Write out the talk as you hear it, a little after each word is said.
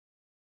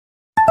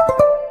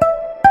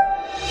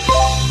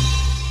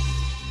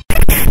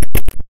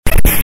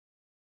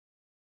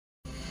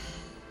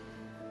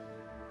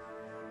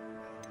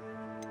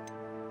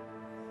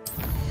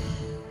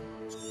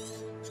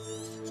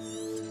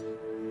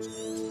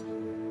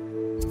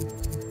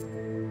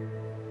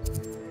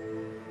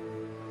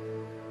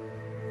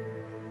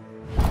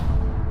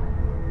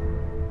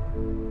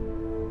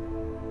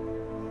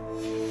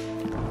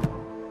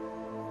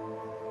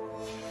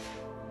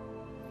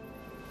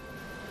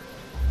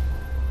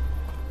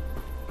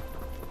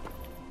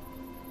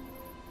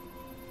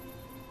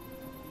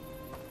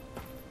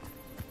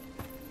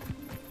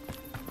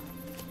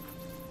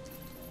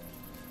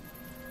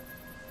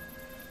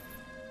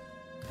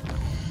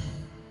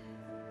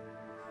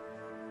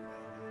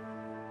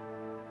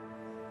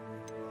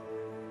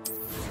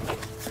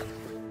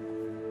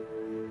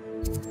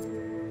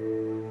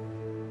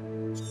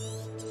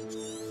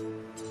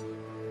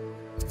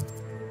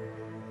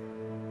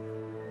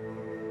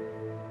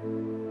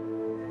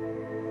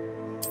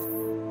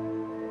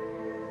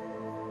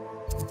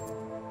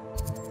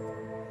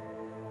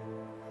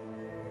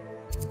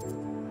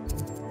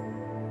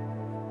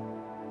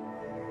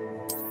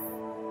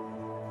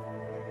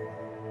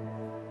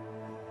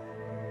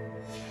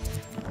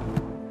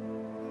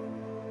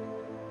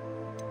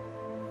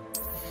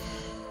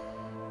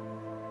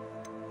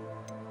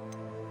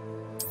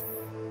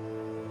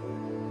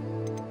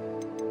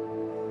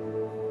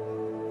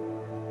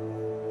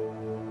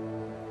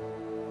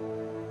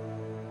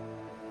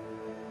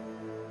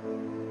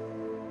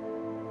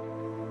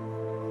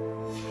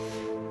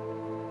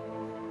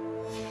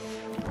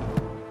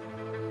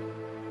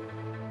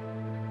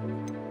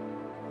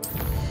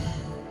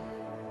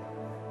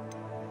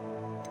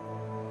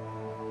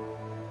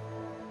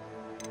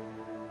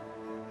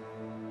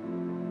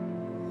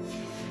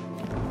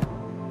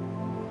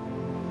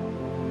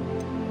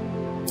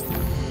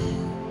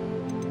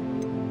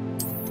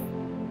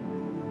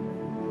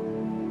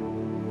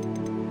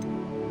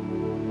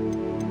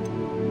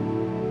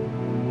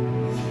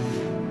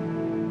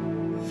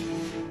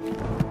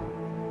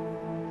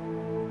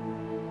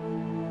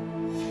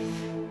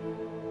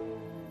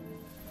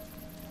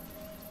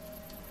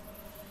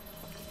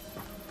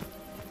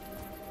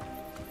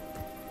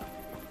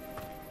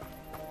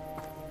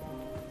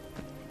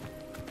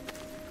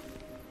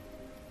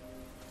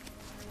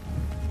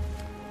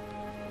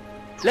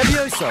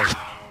Levioso!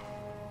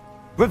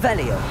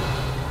 Revelio!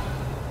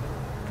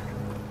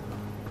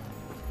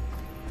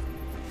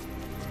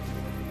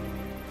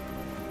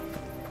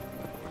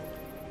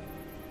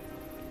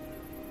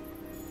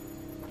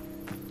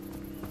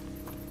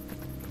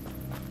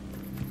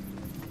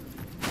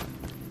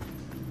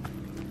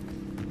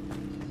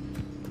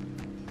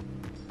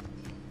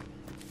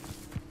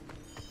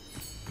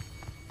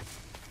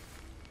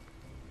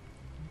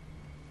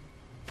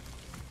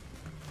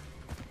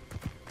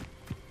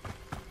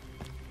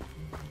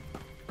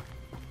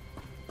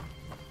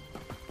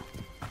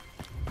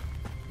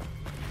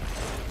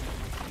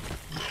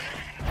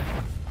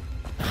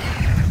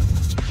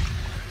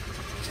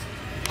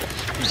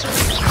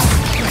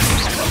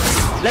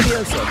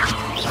 Levioso!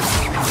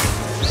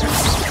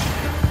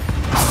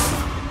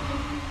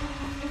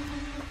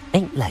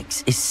 8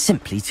 legs is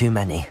simply too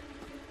many.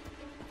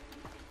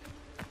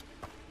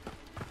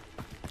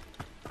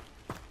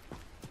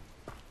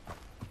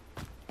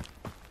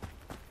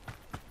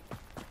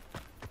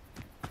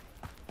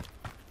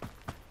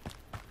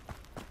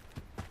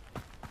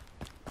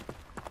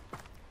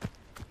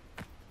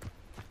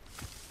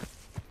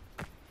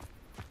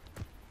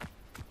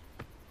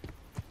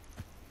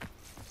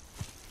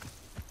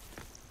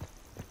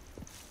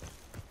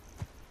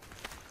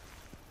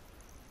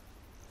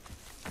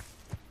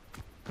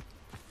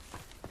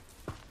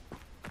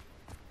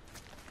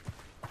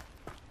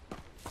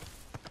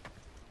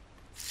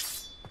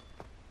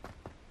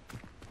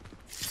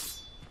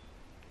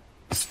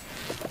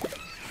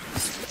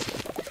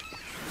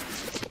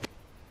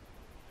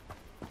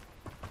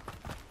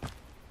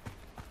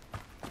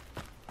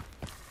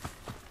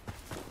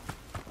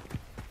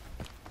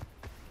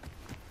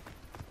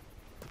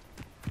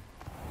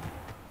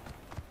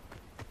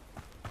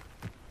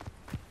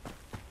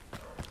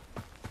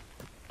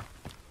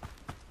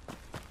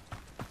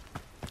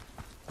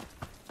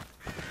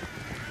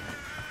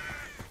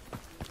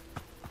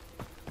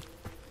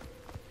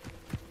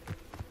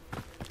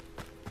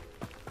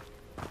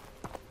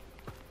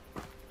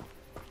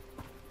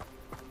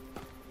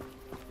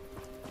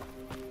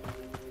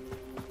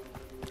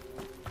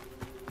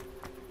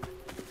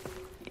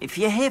 If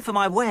you're here for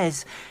my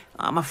wares,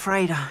 I'm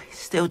afraid I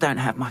still don't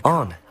have my car.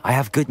 On, I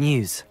have good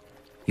news.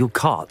 Your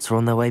carts are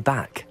on their way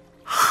back.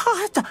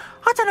 I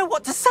don't know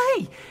what to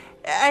say.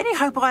 Any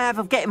hope I have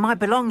of getting my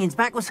belongings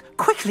back was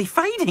quickly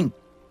fading.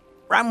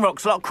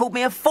 Ramrock's lot called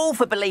me a fool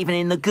for believing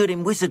in the good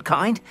in wizard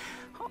kind.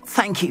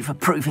 Thank you for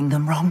proving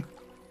them wrong.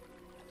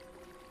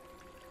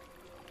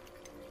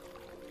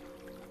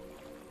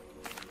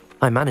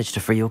 I managed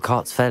to free your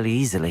carts fairly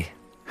easily.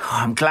 Oh,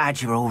 I'm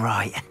glad you're all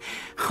right.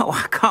 Oh,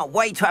 I can't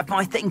wait to have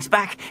my things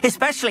back,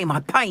 especially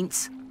my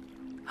paints.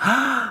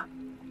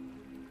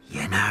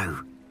 You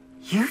know,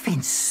 you've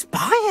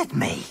inspired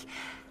me.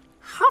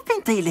 I've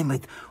been dealing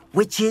with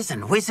witches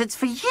and wizards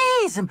for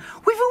years, and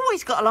we've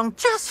always got along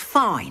just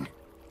fine.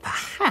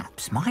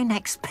 Perhaps my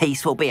next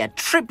piece will be a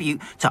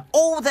tribute to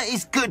all that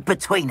is good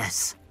between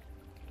us.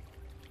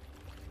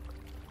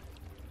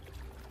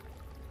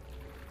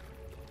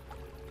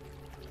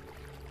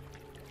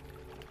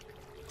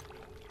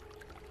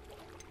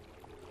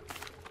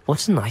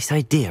 What a nice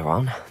idea,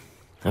 On.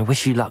 I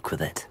wish you luck with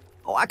it.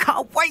 Oh, I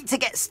can't wait to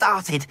get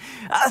started.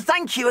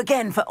 Thank you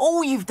again for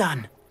all you've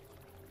done.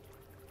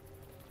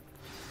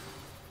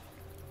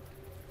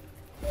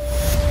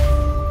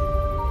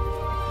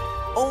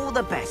 All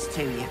the best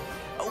to you.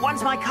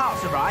 Once my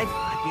carts arrive,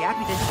 I'd be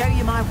happy to show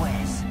you my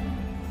wares.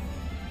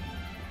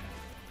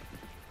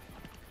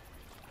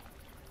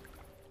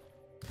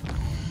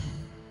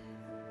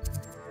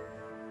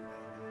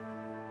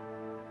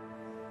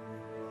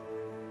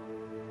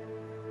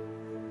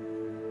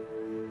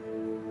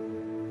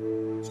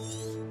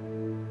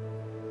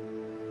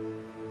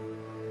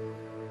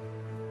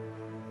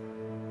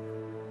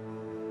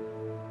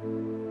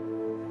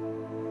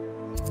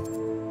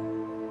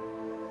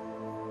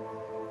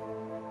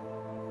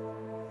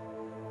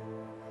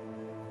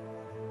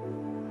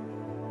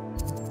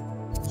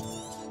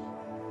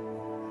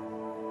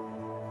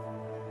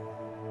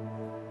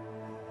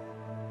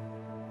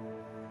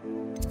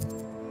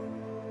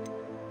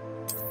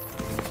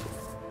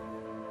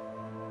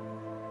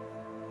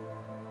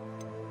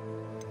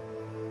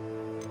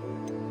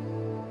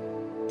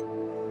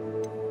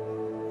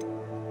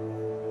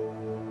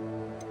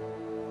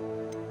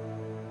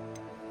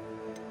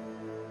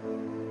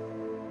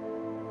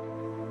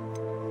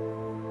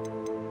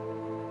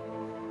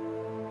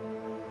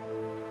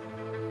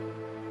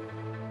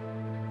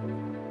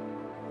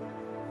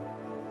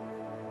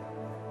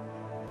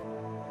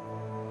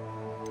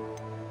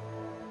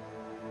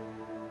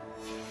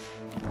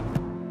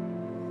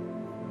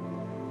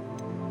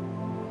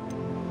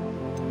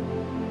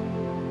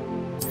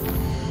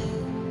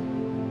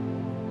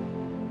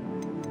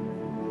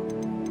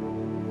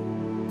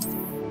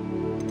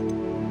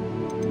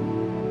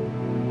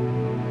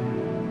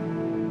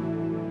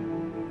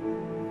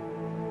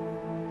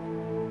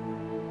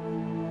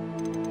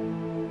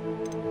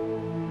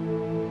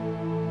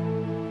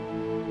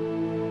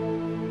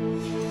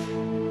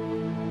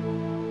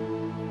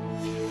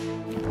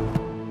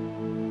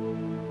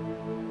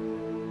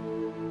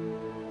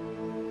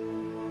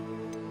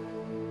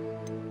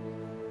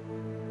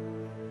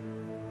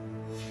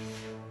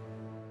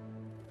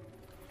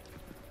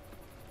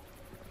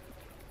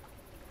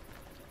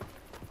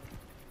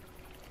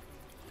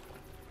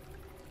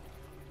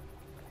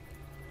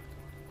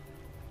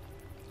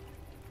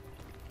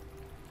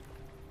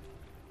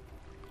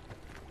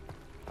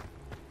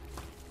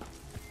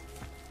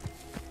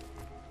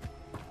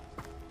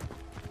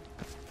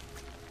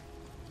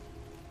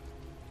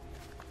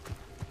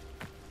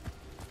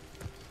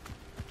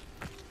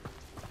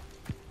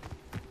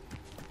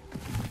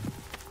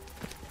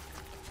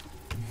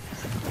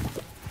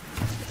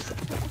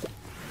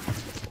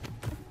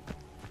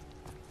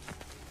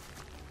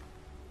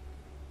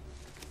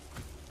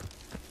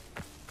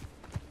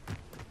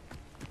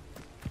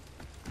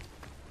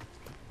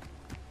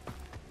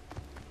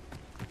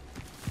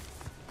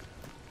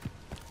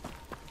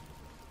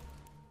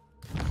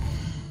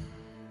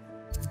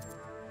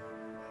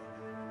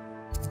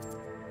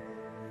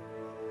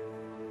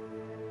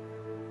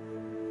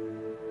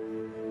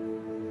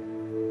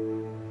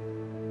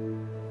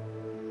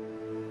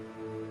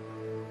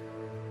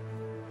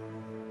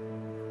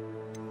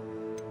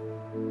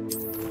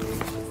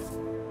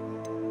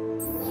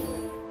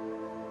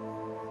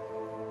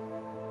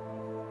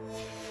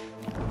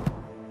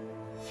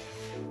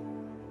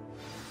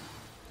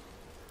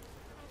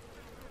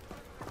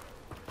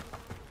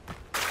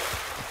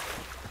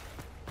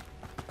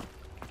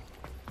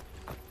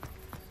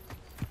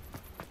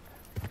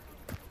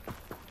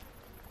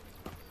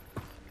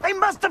 They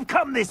must have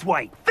come this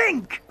way.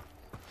 Think!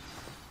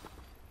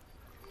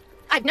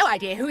 I've no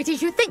idea who it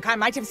is you think I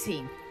might have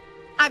seen.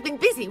 I've been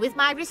busy with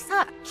my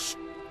research.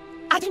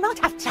 I do not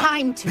have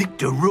time to...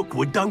 Victor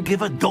Rookwood don't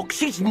give a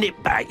doxy's nip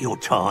back your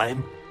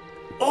time.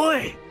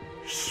 Oi!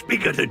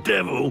 Speak of the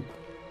devil.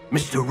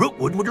 Mr.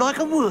 Rookwood would like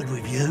a word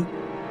with you.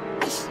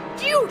 A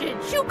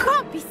student? You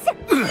can't be sick.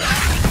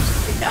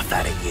 Enough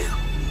out of you.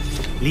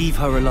 Leave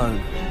her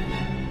alone.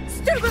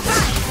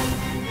 Stupefy!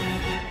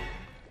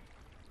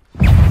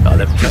 I'll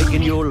have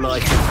taken your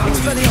life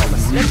before you...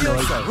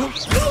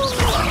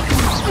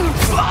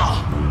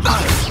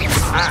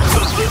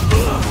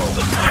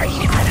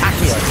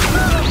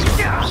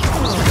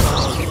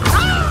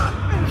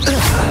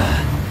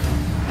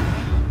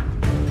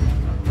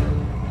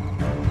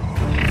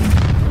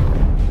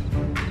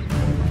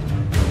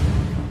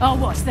 I'll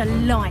watch the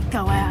light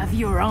go out of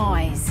your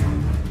eyes.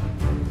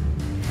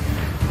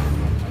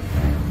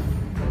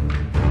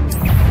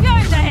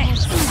 You're there!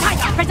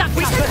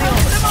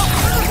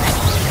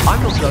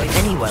 I'm not going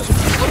anywhere with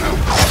you.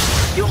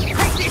 You'll take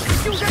this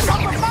student off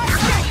of my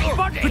dead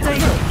body!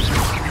 Potato!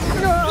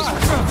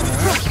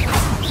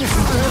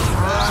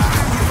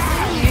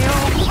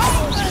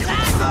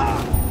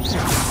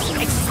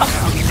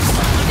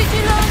 Did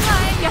you learn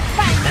that, you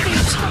fancy?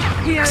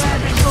 You're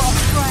having more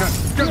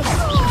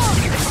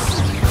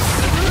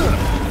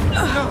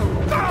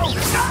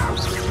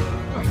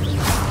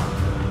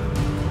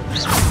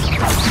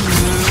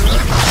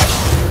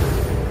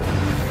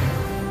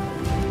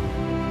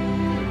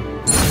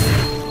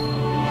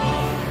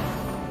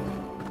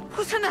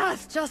What on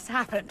earth just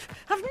happened?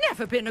 I've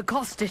never been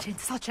accosted in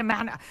such a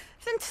manner,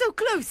 and so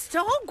close to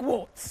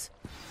Hogwarts.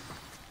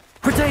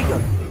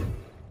 Protego!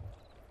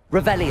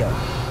 Revelio.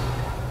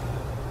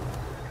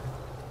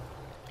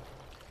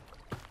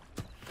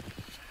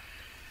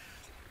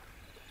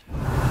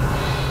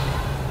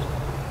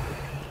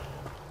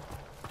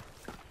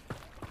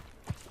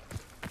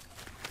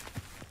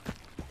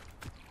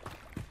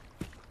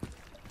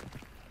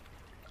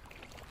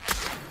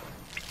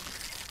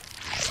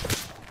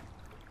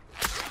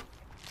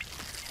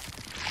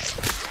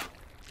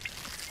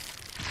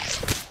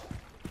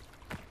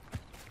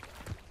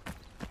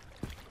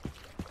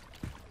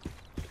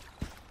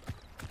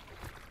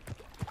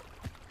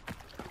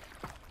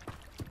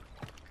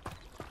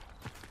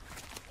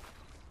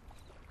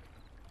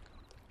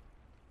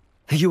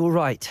 Are you all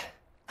right?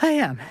 I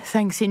am,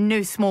 thanks in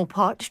no small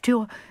part to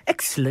your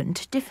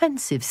excellent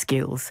defensive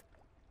skills.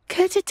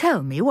 Care to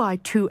tell me why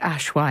two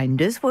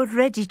Ashwinders were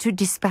ready to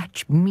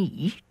dispatch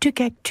me to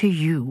get to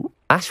you?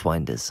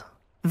 Ashwinders?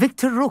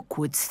 Victor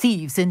Rookwood's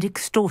thieves and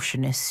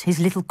extortionists, his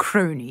little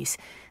cronies.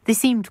 They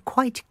seemed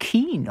quite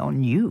keen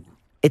on you.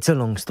 It's a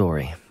long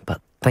story,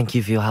 but thank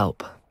you for your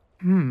help.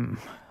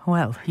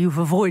 Well, you've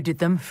avoided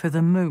them for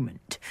the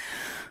moment.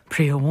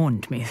 Priya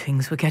warned me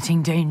things were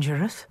getting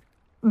dangerous.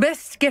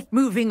 Best get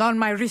moving on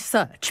my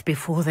research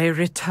before they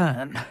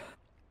return.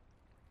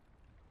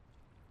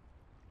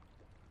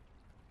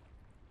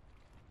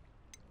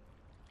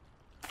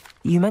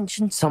 You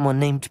mentioned someone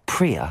named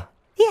Priya.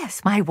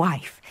 Yes, my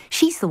wife.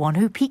 She's the one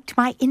who piqued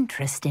my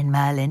interest in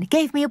Merlin.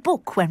 Gave me a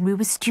book when we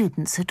were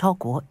students at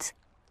Hogwarts.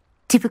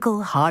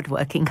 Typical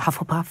hard-working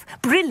Hufflepuff,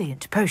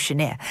 brilliant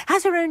potioneer,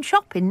 has her own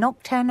shop in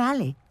Knockturn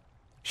Alley.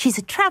 She's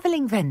a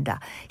travelling vendor.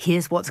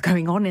 Hears what's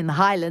going on in the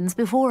Highlands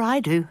before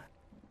I do.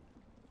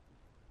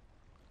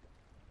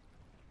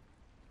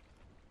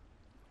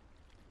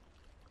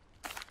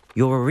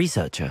 You're a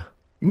researcher?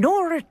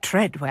 Nora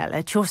Treadwell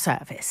at your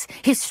service,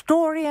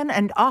 historian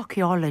and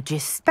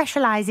archaeologist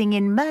specialising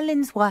in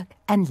Merlin's work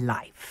and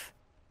life.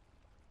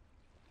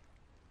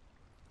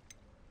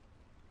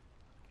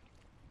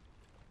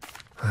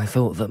 I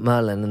thought that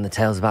Merlin and the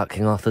tales about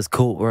King Arthur's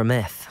court were a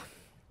myth.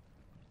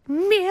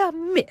 Mere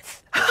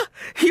myth.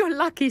 You're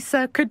lucky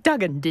Sir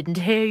Cadogan didn't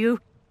hear you.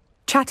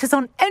 Chatters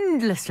on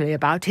endlessly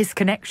about his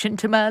connection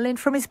to Merlin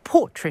from his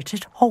portrait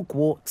at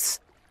Hogwarts.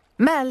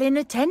 Merlin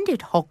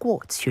attended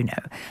Hogwarts, you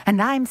know,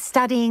 and I'm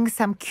studying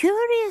some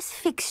curious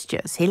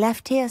fixtures he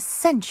left here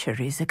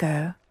centuries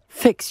ago.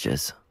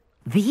 Fixtures?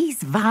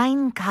 These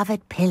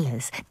vine-covered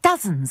pillars,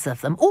 dozens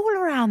of them, all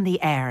around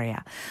the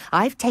area.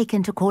 I've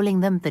taken to calling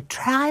them the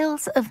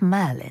Trials of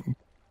Merlin.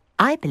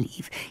 I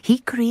believe he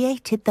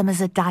created them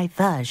as a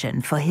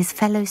diversion for his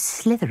fellow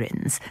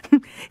Slytherins.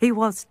 He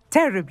was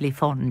terribly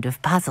fond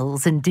of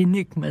puzzles and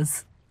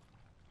enigmas.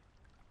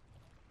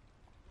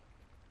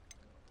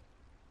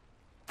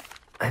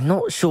 I'm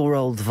not sure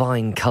old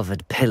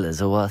vine-covered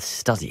pillars are worth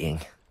studying.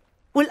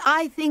 Well,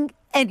 I think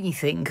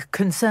anything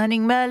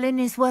concerning Merlin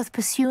is worth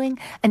pursuing,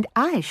 and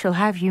I shall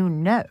have you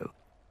know,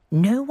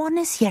 no one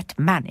has yet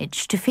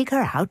managed to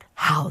figure out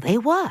how they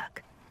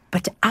work.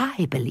 But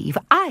I believe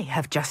I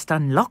have just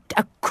unlocked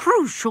a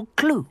crucial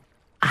clue.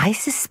 I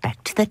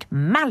suspect that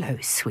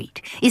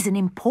mallowsweet is an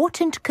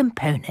important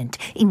component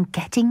in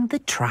getting the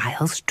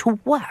trials to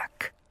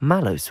work.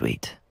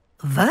 Mallowsweet.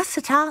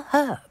 Versatile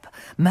herb.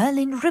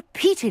 Merlin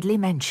repeatedly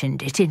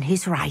mentioned it in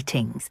his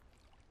writings.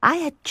 I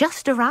had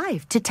just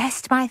arrived to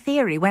test my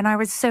theory when I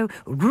was so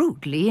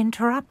rudely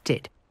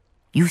interrupted.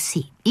 You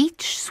see,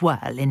 each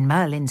swirl in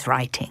Merlin's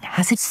writing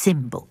has a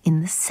symbol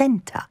in the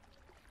centre.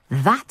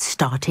 That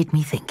started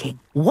me thinking,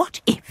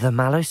 what if... The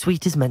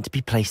mallowsweet is meant to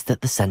be placed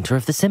at the centre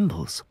of the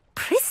symbols.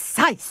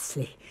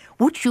 Precisely.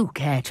 Would you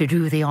care to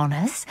do the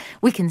honours?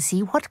 We can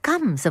see what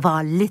comes of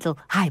our little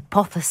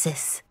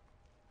hypothesis.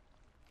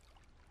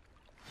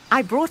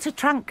 I brought a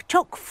trunk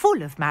chock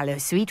full of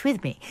mallowsweet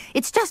with me.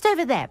 It's just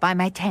over there by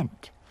my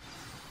tent.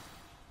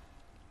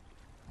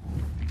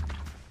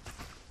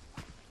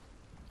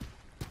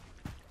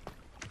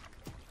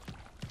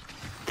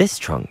 This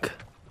trunk?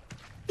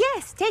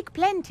 Yes, take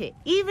plenty,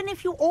 even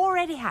if you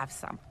already have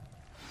some.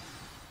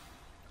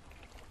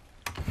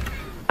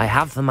 I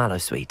have the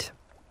mallowsweet.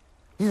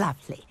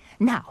 Lovely.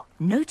 Now,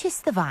 notice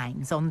the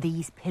vines on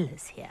these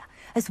pillars here,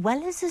 as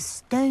well as a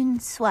stone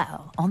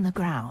swell on the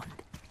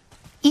ground.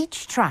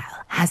 Each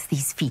trial has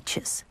these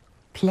features.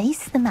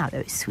 Place the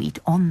mallowsweet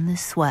on the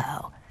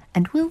swell,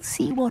 and we'll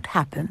see what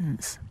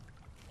happens.